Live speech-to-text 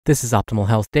This is Optimal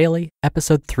Health Daily,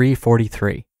 episode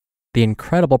 343, The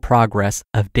Incredible Progress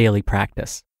of Daily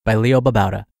Practice by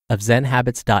Babauta of Zen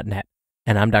Habits.net.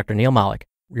 And I'm Dr. Neil Malik,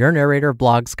 your narrator of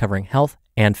blogs covering health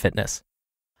and fitness.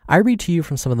 I read to you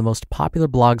from some of the most popular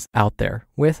blogs out there,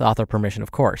 with author permission,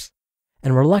 of course.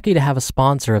 And we're lucky to have a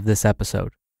sponsor of this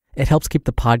episode. It helps keep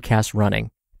the podcast running,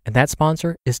 and that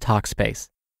sponsor is Talkspace,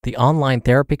 the online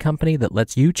therapy company that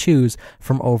lets you choose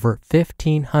from over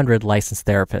 1,500 licensed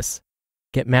therapists.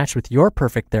 Get matched with your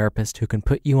perfect therapist who can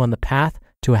put you on the path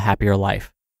to a happier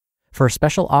life. For a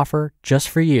special offer just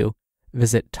for you,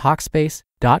 visit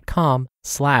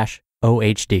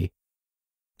Talkspace.com/OHD.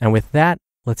 And with that,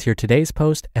 let's hear today's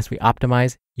post as we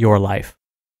optimize your life.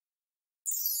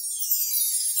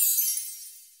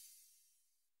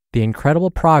 The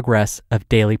Incredible Progress of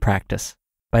Daily Practice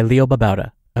by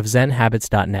Babauta of Zen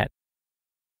Habits.net.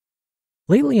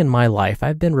 Lately in my life,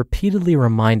 I've been repeatedly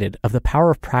reminded of the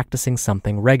power of practicing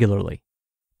something regularly.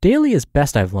 Daily is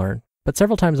best, I've learned, but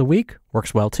several times a week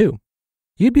works well too.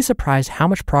 You'd be surprised how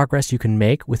much progress you can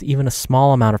make with even a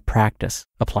small amount of practice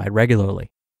applied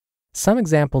regularly. Some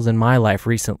examples in my life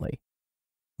recently.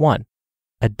 1.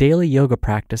 A daily yoga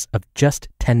practice of just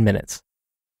 10 minutes.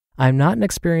 I'm not an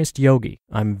experienced yogi.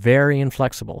 I'm very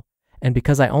inflexible, and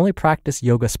because I only practice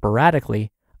yoga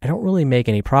sporadically, I don't really make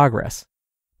any progress.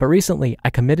 But recently, I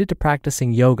committed to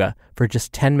practicing yoga for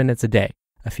just 10 minutes a day,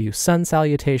 a few sun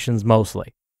salutations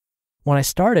mostly. When I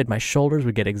started, my shoulders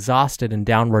would get exhausted and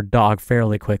downward dog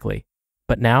fairly quickly.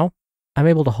 But now, I'm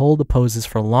able to hold the poses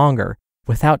for longer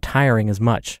without tiring as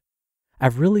much.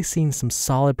 I've really seen some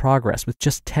solid progress with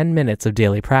just 10 minutes of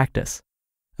daily practice.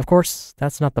 Of course,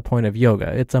 that's not the point of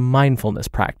yoga. It's a mindfulness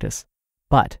practice.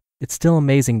 But it's still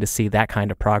amazing to see that kind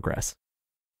of progress.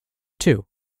 2.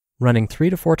 Running 3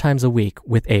 to 4 times a week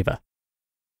with Ava.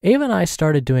 Ava and I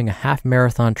started doing a half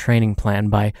marathon training plan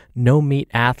by No Meat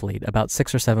Athlete about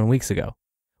 6 or 7 weeks ago.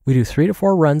 We do 3 to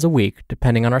 4 runs a week,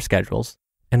 depending on our schedules,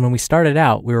 and when we started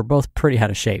out, we were both pretty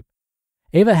out of shape.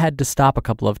 Ava had to stop a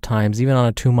couple of times, even on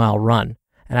a 2-mile run,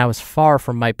 and I was far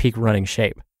from my peak running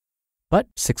shape. But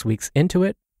 6 weeks into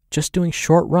it, just doing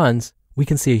short runs, we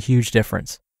can see a huge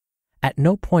difference. At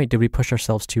no point did we push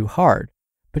ourselves too hard,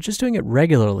 but just doing it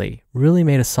regularly really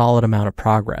made a solid amount of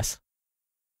progress.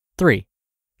 3.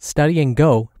 Study and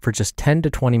Go for just 10 to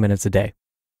 20 minutes a day.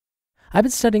 I've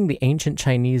been studying the ancient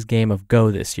Chinese game of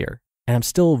Go this year, and I'm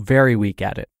still very weak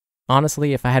at it.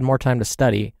 Honestly, if I had more time to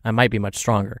study, I might be much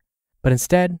stronger. But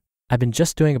instead, I've been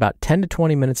just doing about 10 to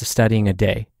 20 minutes of studying a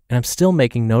day, and I'm still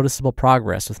making noticeable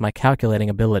progress with my calculating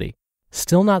ability.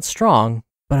 Still not strong,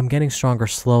 but I'm getting stronger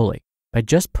slowly by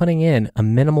just putting in a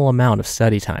minimal amount of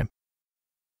study time.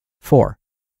 4.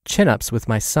 Chin-ups with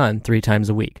my son 3 times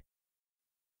a week.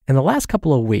 In the last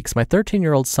couple of weeks, my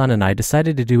 13-year-old son and I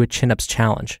decided to do a chin-ups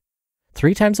challenge.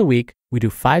 3 times a week, we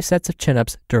do 5 sets of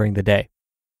chin-ups during the day.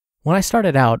 When I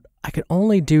started out, I could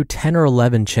only do 10 or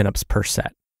 11 chin-ups per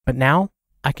set, but now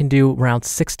I can do around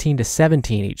 16 to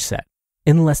 17 each set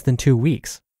in less than 2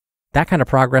 weeks. That kind of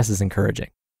progress is encouraging.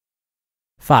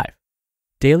 5.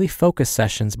 Daily focus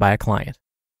sessions by a client.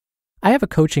 I have a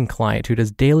coaching client who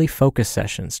does daily focus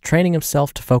sessions, training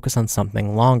himself to focus on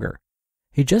something longer.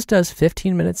 He just does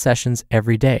 15-minute sessions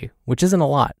every day, which isn't a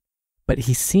lot, but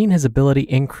he's seen his ability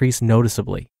increase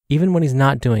noticeably, even when he's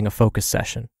not doing a focus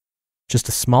session. Just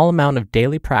a small amount of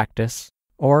daily practice,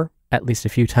 or at least a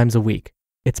few times a week.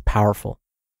 It's powerful.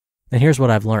 And here's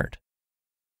what I've learned.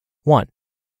 1.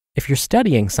 If you're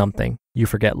studying something, you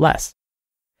forget less.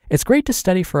 It's great to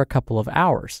study for a couple of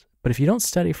hours, but if you don't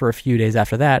study for a few days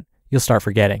after that, you'll start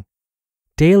forgetting.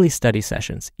 Daily study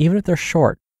sessions, even if they're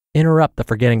short, interrupt the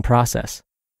forgetting process.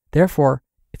 Therefore,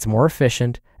 it's more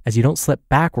efficient as you don't slip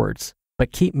backwards,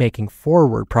 but keep making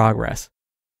forward progress.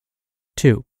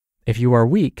 2. If you are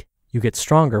weak, you get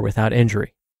stronger without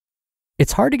injury.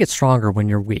 It's hard to get stronger when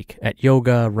you're weak at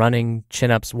yoga, running,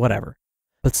 chin-ups, whatever.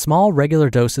 But small, regular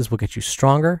doses will get you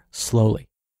stronger slowly.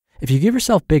 If you give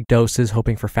yourself big doses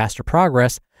hoping for faster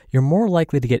progress, you're more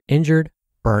likely to get injured,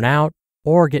 burn out,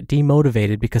 or get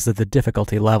demotivated because of the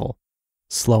difficulty level.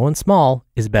 Slow and small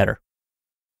is better.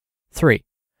 3.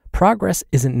 Progress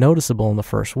isn't noticeable in the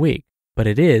first week, but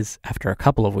it is after a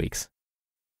couple of weeks.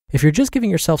 If you're just giving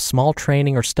yourself small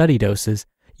training or study doses,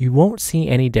 you won't see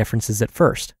any differences at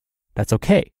first. That's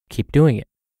okay. Keep doing it.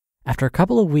 After a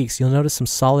couple of weeks, you'll notice some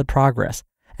solid progress,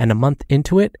 and a month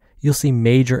into it, you'll see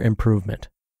major improvement.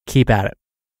 Keep at it.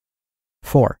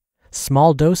 4.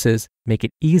 Small doses make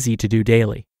it easy to do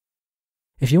daily.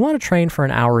 If you want to train for an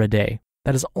hour a day,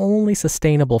 that is only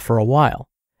sustainable for a while.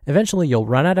 Eventually, you'll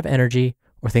run out of energy,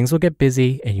 or things will get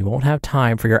busy and you won't have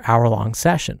time for your hour-long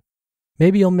session.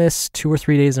 Maybe you'll miss 2 or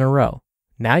 3 days in a row.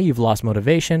 Now you've lost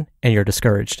motivation and you're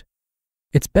discouraged.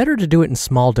 It's better to do it in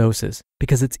small doses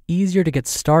because it's easier to get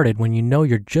started when you know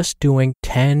you're just doing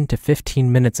 10 to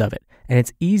 15 minutes of it, and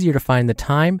it's easier to find the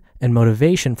time and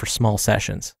motivation for small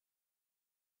sessions.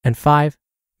 And 5,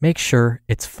 make sure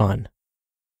it's fun.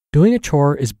 Doing a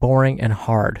chore is boring and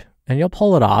hard, and you'll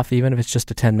pull it off even if it's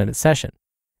just a 10-minute session.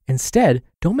 Instead,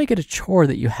 don't make it a chore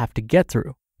that you have to get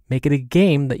through. Make it a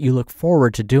game that you look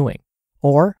forward to doing,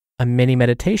 or a mini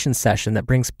meditation session that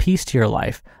brings peace to your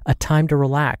life, a time to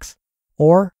relax,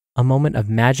 or a moment of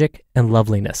magic and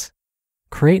loveliness.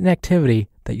 Create an activity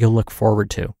that you'll look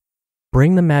forward to.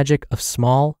 Bring the magic of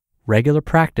small, regular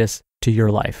practice to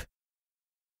your life.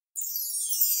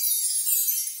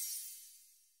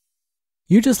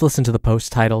 You just listened to the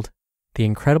post titled, The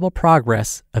Incredible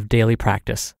Progress of Daily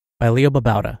Practice by Leo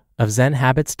Babauta of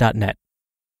ZenHabits.net.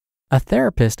 A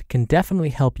therapist can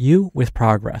definitely help you with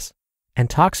progress, and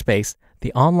Talkspace,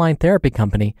 the online therapy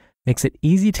company, makes it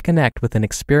easy to connect with an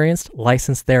experienced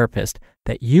licensed therapist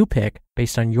that you pick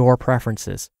based on your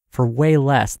preferences for way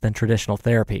less than traditional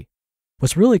therapy.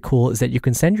 What's really cool is that you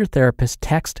can send your therapist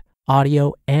text,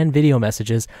 audio, and video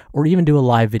messages, or even do a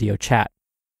live video chat.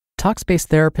 Talkspace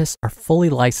therapists are fully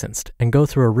licensed and go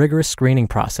through a rigorous screening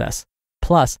process.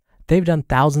 Plus, they've done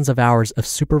thousands of hours of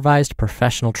supervised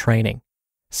professional training.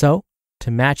 So,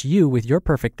 to match you with your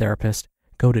perfect therapist,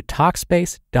 go to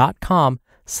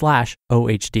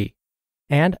Talkspace.com/OHD.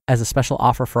 And as a special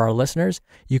offer for our listeners,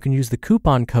 you can use the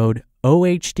coupon code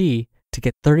OHD to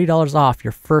get $30 off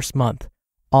your first month,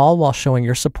 all while showing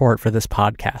your support for this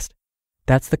podcast.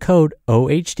 That's the code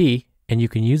OHD, and you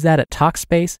can use that at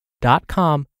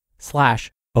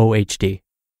Talkspace.com/OHD.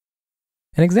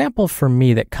 An example for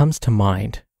me that comes to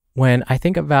mind when I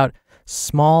think about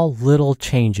small little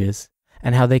changes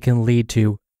and how they can lead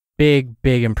to big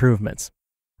improvements.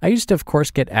 I used to, of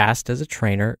course, get asked as a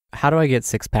trainer, how do I get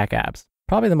six-pack abs?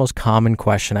 Probably the most common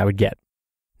question I would get.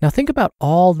 Now think about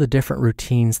all the different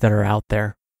routines that are out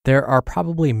there. There are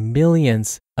probably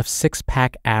millions of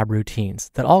six-pack ab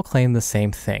routines that all claim the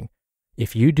same thing.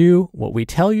 If you do what we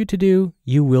tell you to do,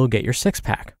 you will get your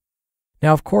six-pack.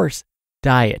 Now, of course,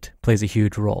 diet plays a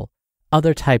huge role.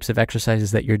 Other types of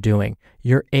exercises that you're doing,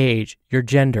 your age, your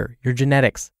gender, your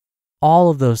genetics,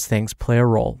 all of those things play a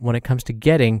role when it comes to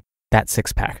getting that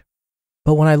six-pack.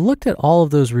 But when I looked at all of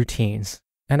those routines,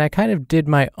 and I kind of did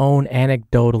my own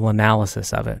anecdotal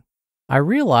analysis of it, I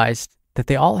realized that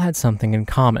they all had something in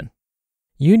common.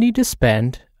 You need to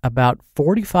spend about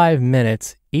 45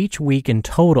 minutes each week in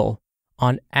total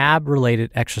on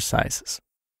ab-related exercises.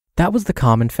 That was the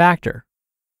common factor.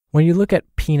 When you look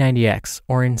at P90X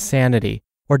or Insanity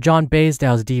or John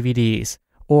Baisdow's DVDs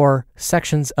or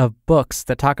sections of books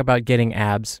that talk about getting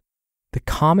abs, the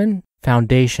common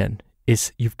foundation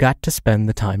is you've got to spend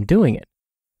the time doing it.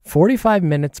 45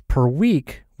 minutes per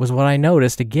week was what I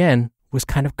noticed, again, was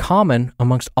kind of common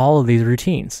amongst all of these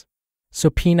routines.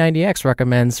 So P90X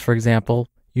recommends, for example,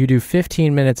 you do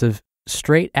 15 minutes of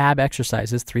straight ab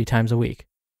exercises 3 times a week.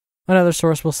 Another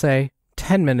source will say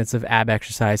 10 minutes of ab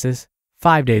exercises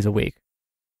 5 days a week.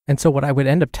 And so what I would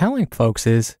end up telling folks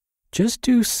is just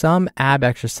do some ab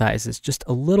exercises, just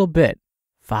a little bit,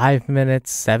 5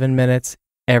 minutes, 7 minutes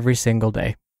every single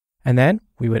day. And then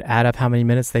we would add up how many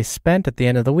minutes they spent at the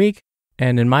end of the week.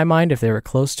 And in my mind, if they were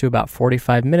close to about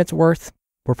 45 minutes worth,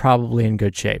 we're probably in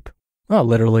good shape. Well,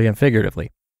 literally and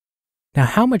figuratively. Now,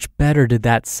 how much better did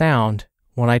that sound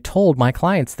when I told my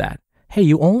clients that, hey,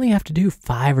 you only have to do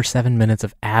 5 or 7 minutes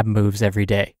of ab moves every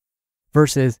day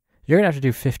versus you're going to have to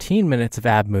do 15 minutes of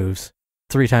ab moves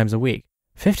 3 times a week.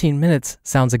 15 minutes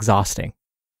sounds exhausting.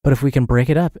 But if we can break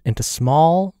it up into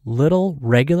small, little,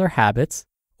 regular habits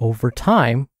over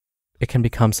time, it can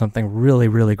become something really,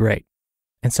 really great.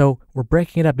 And so we're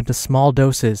breaking it up into small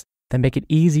doses that make it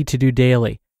easy to do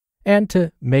daily. And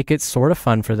to make it sort of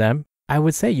fun for them, I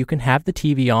would say you can have the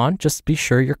TV on, just be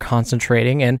sure you're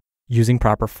concentrating and using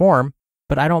proper form.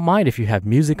 But I don't mind if you have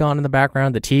music on in the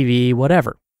background, the TV,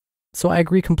 whatever. So I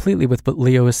agree completely with what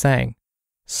Leo is saying.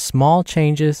 Small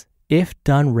changes, if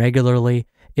done regularly,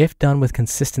 if done with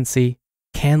consistency,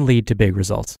 can lead to big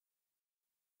results.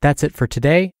 That's it for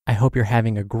today. I hope you're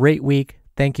having a great week.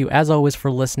 Thank you, as always, for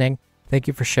listening. Thank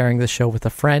you for sharing this show with a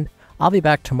friend. I'll be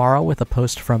back tomorrow with a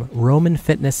post from Roman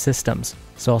Fitness Systems.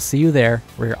 So I'll see you there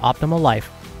where your optimal life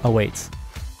awaits.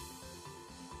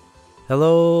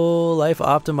 Hello, Life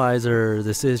Optimizer.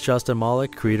 This is Justin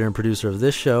Malik, creator and producer of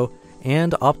this show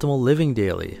and Optimal Living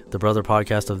Daily, the brother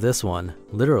podcast of this one.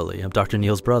 Literally, I'm Dr.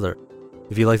 Neil's brother.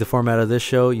 If you like the format of this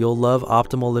show, you'll love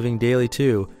Optimal Living Daily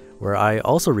too, where I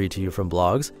also read to you from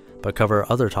blogs, but cover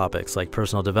other topics like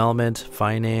personal development,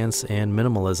 finance, and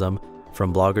minimalism,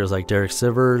 from bloggers like Derek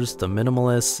Sivers, The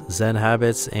Minimalists, Zen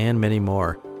Habits, and many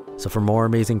more. So for more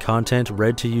amazing content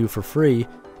read to you for free,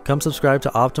 come subscribe to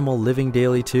Optimal Living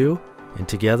Daily too, and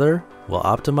together we'll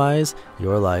optimize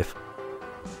your life.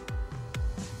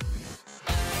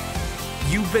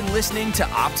 You've been listening to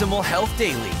Optimal Health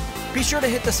Daily. Be sure to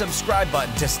hit the subscribe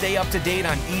button to stay up to date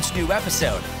on each new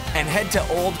episode, and head to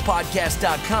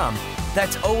oldpodcast.com.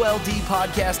 That's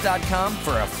oldpodcast.com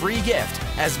for a free gift,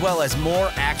 as well as more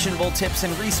actionable tips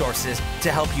and resources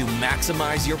to help you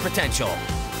maximize your potential.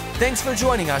 Thanks for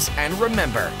joining us, and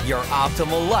remember, your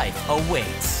optimal life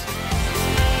awaits.